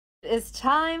is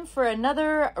time for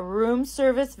another room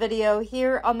service video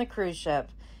here on the cruise ship.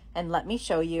 And let me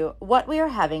show you what we are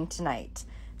having tonight.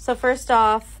 So first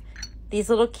off, these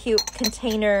little cute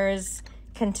containers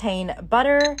contain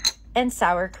butter and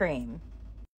sour cream.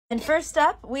 And first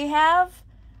up, we have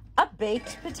a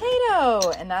baked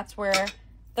potato, and that's where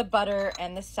the butter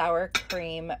and the sour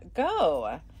cream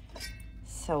go.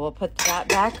 So we'll put that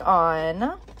back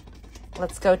on.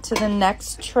 Let's go to the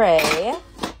next tray.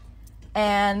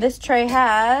 And this tray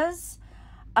has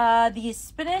the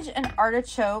spinach and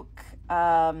artichoke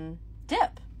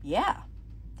dip. Yeah,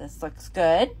 this looks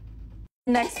good.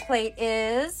 Next plate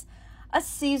is a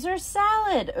Caesar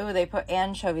salad. Oh, they put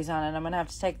anchovies on it. I'm going to have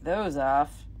to take those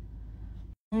off.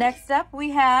 Next up, we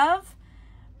have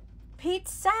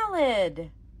Pete's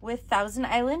salad with Thousand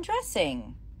Island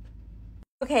dressing.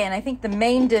 Okay, and I think the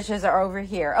main dishes are over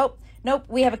here. Oh, nope,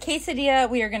 we have a quesadilla.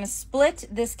 We are going to split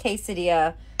this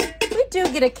quesadilla. We do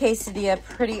get a quesadilla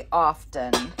pretty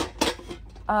often.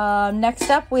 Next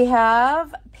up, we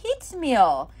have Pete's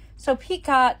meal. So Pete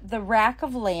got the rack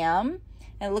of lamb.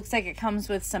 And it looks like it comes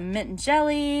with some mint and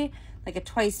jelly, like a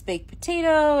twice baked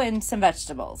potato, and some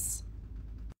vegetables.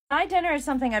 My dinner is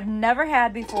something I've never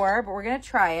had before, but we're going to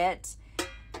try it.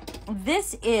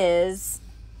 This is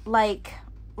like,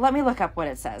 let me look up what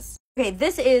it says. Okay,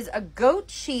 this is a goat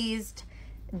cheese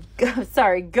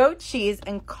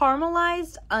and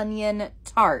caramelized onion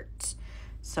tart.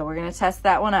 So we're going to test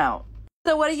that one out.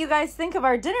 So what do you guys think of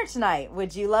our dinner tonight?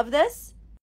 Would you love this?